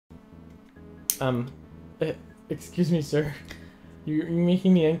eh, excuse me, sir. You're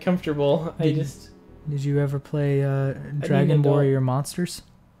making me uncomfortable. Did you ever play Dragon Warrior Monsters?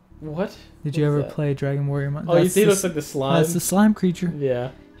 What? Did you ever play Dragon Warrior Monsters? Oh, you see, he looks like the slime. That's the slime creature. Yeah.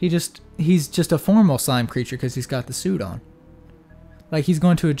 He's just a formal slime creature because he's got the suit on. Like, he's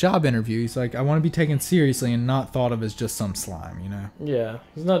going to a job interview. He's like, I want to be taken seriously and not thought of as just some slime, you know? Yeah.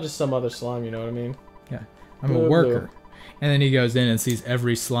 He's not just some other slime, you know what I mean? Yeah. I'm a worker. And then he goes in and sees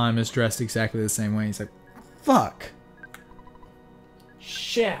every slime is dressed exactly the same way. He's like, fuck.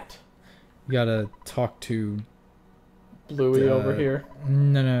 Shit. You gotta talk to... Bluey over here.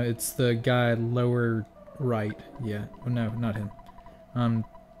 No, it's the guy lower right. Yeah. Oh, no, not him.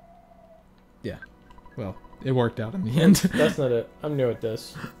 Yeah. Well, it worked out in the end. That's not it. I'm new at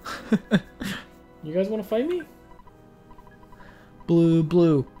this. You guys want to fight me?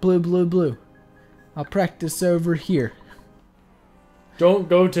 Blue. I'll practice over here. Don't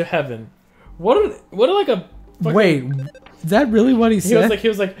go to heaven. What like a fucking... Wait, is that really what he said? He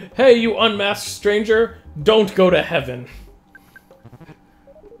was like, hey, you unmasked stranger, don't go to heaven.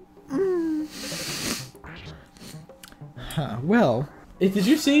 Well, did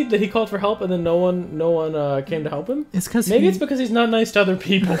you see that he called for help and then no one came to help him? It's because it's because he's not nice to other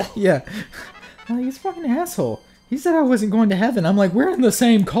people. Yeah, like, he's a fucking asshole. He said I wasn't going to heaven. I'm like, we're in the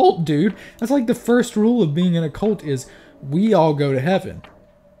same cult, dude. That's like the first rule of being in a cult is we all go to heaven.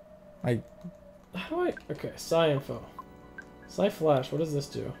 Like, okay, Psi info. Psi flash, what does this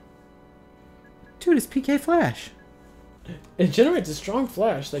do? Dude, it's PK Flash. It generates a strong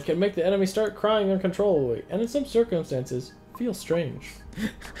flash that can make the enemy start crying uncontrollably, and in some circumstances, feel strange.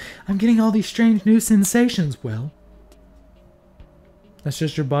 I'm getting all these strange new sensations. Well, that's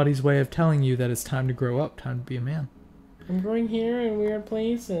just your body's way of telling you that it's time to grow up, time to be a man. I'm growing here in weird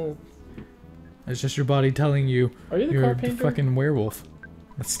places. It's just your body telling you Are you the you're carpenter? a fucking werewolf.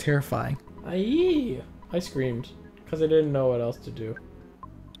 That's terrifying. Aye. I screamed, because I didn't know what else to do.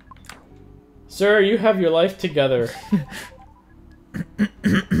 Sir, you have your life together.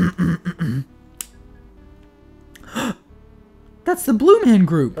 That's the Blue Man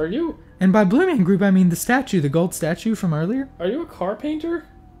Group. Are you? And by Blue Man Group, I mean the statue, the gold statue from earlier. Are you a car painter?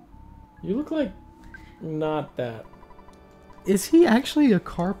 You look like not that. Is he actually a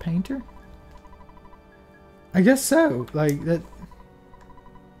car painter? I guess so. Like that.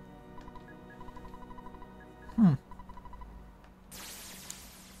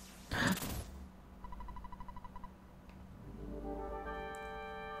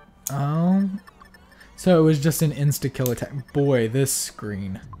 Oh. So it was just an insta-kill attack. Boy, this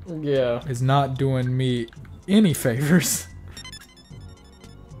screen is not doing me any favors.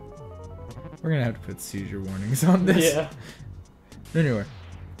 We're gonna have to put seizure warnings on this. Yeah. Anyway.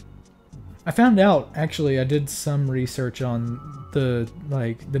 I found out, actually, I did some research on the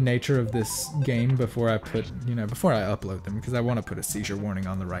nature of this game before I upload them, because I want to put a seizure warning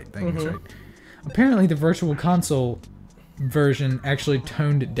on the right things, right? Apparently the Virtual Console version actually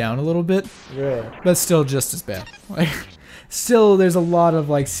toned it down a little bit. Yeah. But still just as bad. Like, still, there's a lot of,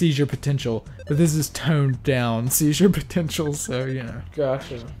 like, seizure potential, but this is toned down seizure potential, so, you know.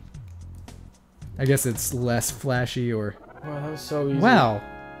 Gotcha. I guess it's less flashy or... Wow, that was so easy. Wow.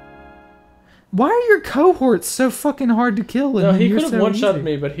 Why are your cohorts so fucking hard to kill? No, he could have one-shot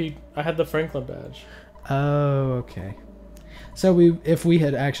me, but I had the Franklin badge. Oh, okay. So if we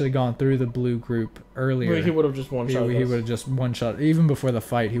had actually gone through the blue group earlier, he would have just one-shot us. He would have just one-shot. Even before the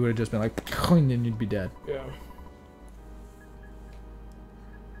fight, he would have just been like, and then you'd be dead. Yeah.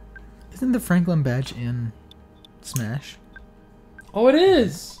 Isn't the Franklin badge in Smash? Oh, it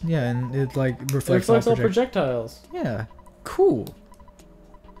is! Yeah, and it like reflects all projectiles. Yeah. Cool.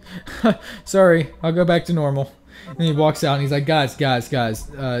 Sorry, I'll go back to normal. And he walks out and he's like, guys,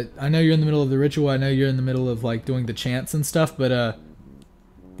 I know you're in the middle of the ritual, I know you're in the middle of like doing the chants and stuff, but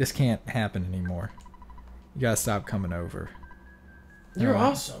this can't happen anymore. You gotta stop coming over. You're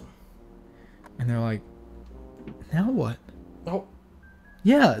awesome. And they're like, now what? Oh.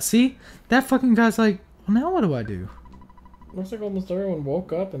 Yeah, see? That fucking guy's like, well, now what do I do? Looks like almost everyone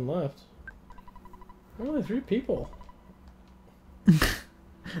woke up and left. There were only 3 people.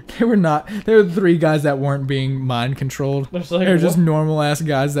 They were not. There were 3 guys that weren't being mind controlled. They were just normal ass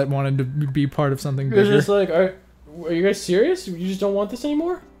guys that wanted to be part of something bigger. They're just like, are you guys serious? You just don't want this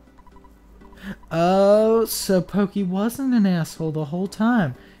anymore? Oh, so Pokey wasn't an asshole the whole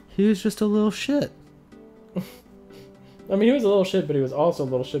time. He was just a little shit. I mean, he was a little shit, but he was also a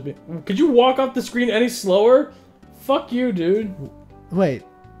little shit. Could you walk off the screen any slower? Fuck you, dude. Wait.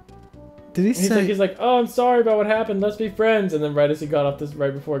 Did he say... He's like, oh, I'm sorry about what happened. Let's be friends. And then right before he got off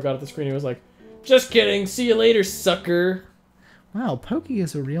the screen, he was like, just kidding. See you later, sucker. Wow, Pokey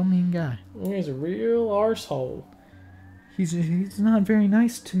is a real mean guy. He's a real arsehole. He's not very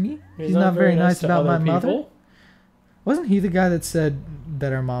nice to me. He's not very nice about my mother. Wasn't he the guy that said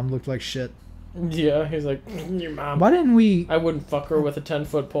that our mom looked like shit? Yeah, he's like, your mom. Why didn't we... I wouldn't fuck her with a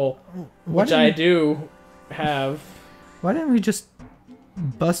 10-foot pole. Which I do have. Why didn't we just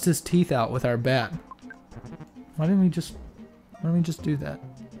bust his teeth out with our bat? Why didn't we just do that?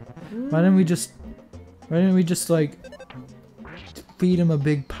 Why didn't we just like feed him a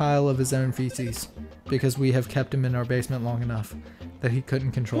big pile of his own feces? Because we have kept him in our basement long enough that he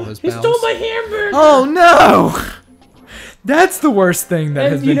couldn't control his bowels. He stole my hamburger! Oh no! That's the worst thing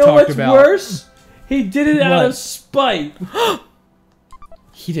that has been talked about. And you know what's worse? He did it out of spite.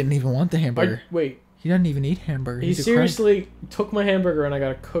 He didn't even want the hamburger. Wait. He doesn't even eat hamburger. He seriously took my hamburger and I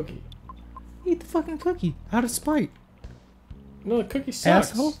got a cookie. Eat the fucking cookie out of spite. No, the cookie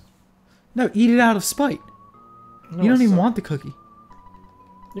sucks. Asshole. No, eat it out of spite. No, you don't even want the cookie.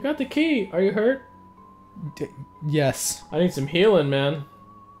 You got the key. Are you hurt? Yes. I need some healing, man.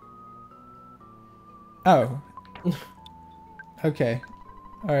 Oh. Okay.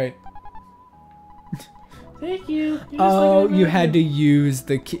 Alright. Thank you. Oh, you had to use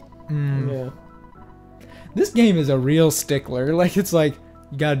the key. Yeah. This game is a real stickler. Like, it's like,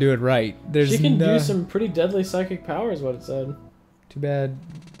 you gotta do it right. She can do some pretty deadly psychic powers, what it said. Too bad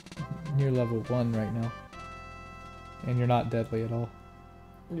you're level 1 right now. And you're not deadly at all.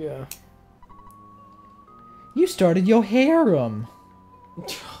 Yeah. You started your harem.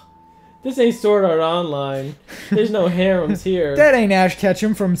 This ain't Sword Art Online. There's no harems here. That ain't Ash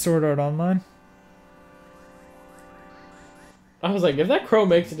Ketchum from Sword Art Online. I was like, if that crow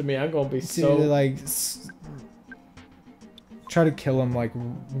makes it to me, I'm gonna be so... like, try to kill him, like,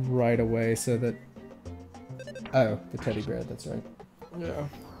 right away so that... Oh, the teddy bear, that's right. Yeah.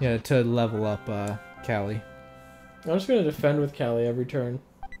 Yeah, to level up, Callie. I'm just gonna defend with Callie every turn.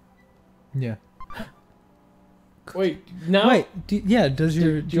 Yeah. Wait, now... Wait,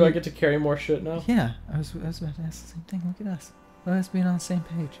 do I get to carry more shit now? Yeah, I was about to ask the same thing. Look at us. Let us being on the same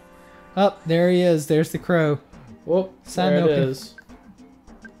page. Oh, there he is. There's the crow. Whoop, there it is.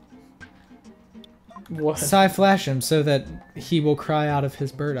 What? Psy flash him so that he will cry out of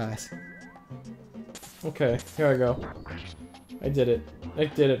his bird eyes. Okay, here I go. I did it. I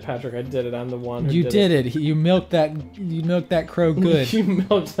did it, Patrick. I did it. I'm the one who did it. You milked that crow good. You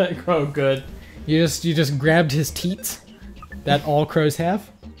milked that crow good. You just grabbed his teats that all crows have.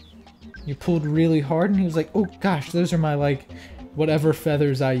 You pulled really hard and he was like, "Oh gosh, those are my like whatever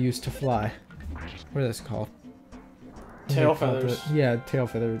feathers I used to fly." What are those called? Tail feathers. Yeah, tail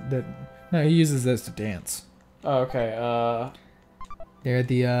feather. No, he uses those to dance. Oh, okay. They're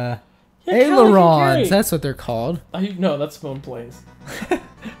the ailerons. That's what they're called. No, that's Simone Plays.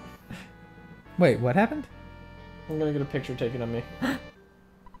 Wait, what happened? I'm gonna get a picture taken of me.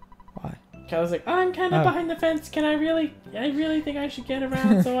 Why? I was like, I'm kind of behind the fence. Can I really think I should get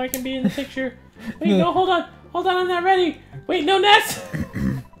around so I can be in the picture. Wait, no, hold on, I'm not ready. Wait, no, Ness.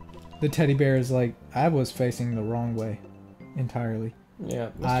 The teddy bear is like, I was facing the wrong way, entirely.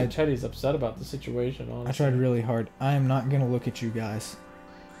 Yeah, Mr. Teddy's upset about the situation. Honestly. I tried really hard. I am not gonna look at you guys,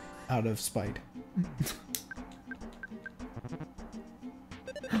 out of spite.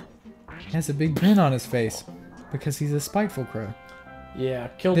 He has a big grin on his face, because he's a spiteful crow. Yeah,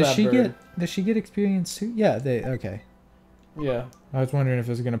 kill that bird. Does she get experience too? Yeah, okay. Yeah. I was wondering if it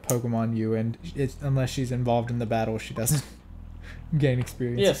was gonna Pokemon you, and unless she's involved in the battle, she doesn't gain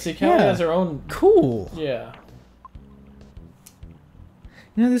experience. Yeah, see, Callie has her own... Cool! Yeah.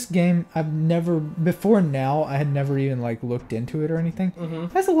 You know, this game, before now, I had never even, like, looked into it or anything. Mm-hmm.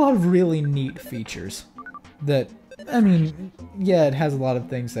 It has a lot of really neat features that, I mean, yeah, it has a lot of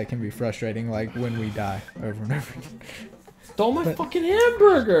things that can be frustrating, like when we die over and over again. Stole my fucking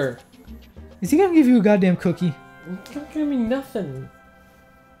hamburger! Is he gonna give you a goddamn cookie? He's not giving me nothing.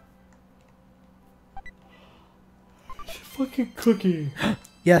 Fucking cookie.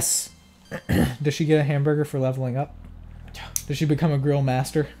 Yes. Does she get a hamburger for leveling up? Does she become a grill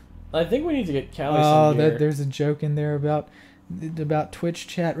master? I think we need to get Callie some gear. There's a joke in there about Twitch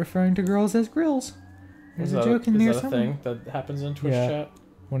chat referring to girls as grills. There's a joke in there somewhere. Is that a thing that happens in Twitch chat?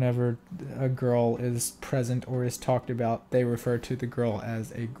 Whenever a girl is present or is talked about, they refer to the girl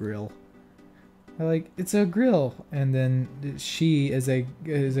as a grill. They're like, it's a grill, and then she is a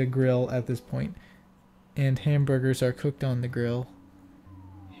grill at this point, and hamburgers are cooked on the grill.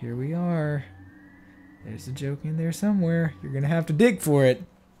 Here we are. There's a joke in there somewhere. You're gonna have to dig for it.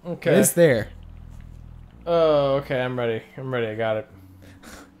 Okay. It's there. Oh, okay. I'm ready. I got it.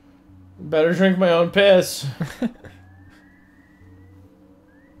 Better drink my own piss.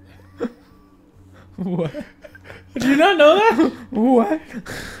 What? Did you not know that? What?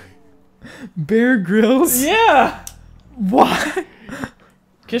 Bear Grylls? Yeah. What?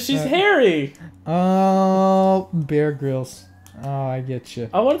 Because she's hairy. Oh, Bear Grylls. Oh, I get you.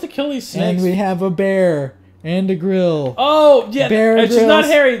 I wanted to kill these snakes. And we have a bear and a grill. Oh, yeah. Bear She's not Grylls.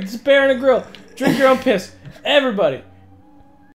 hairy. It's a bear and a grill. Drink your own piss. Everybody.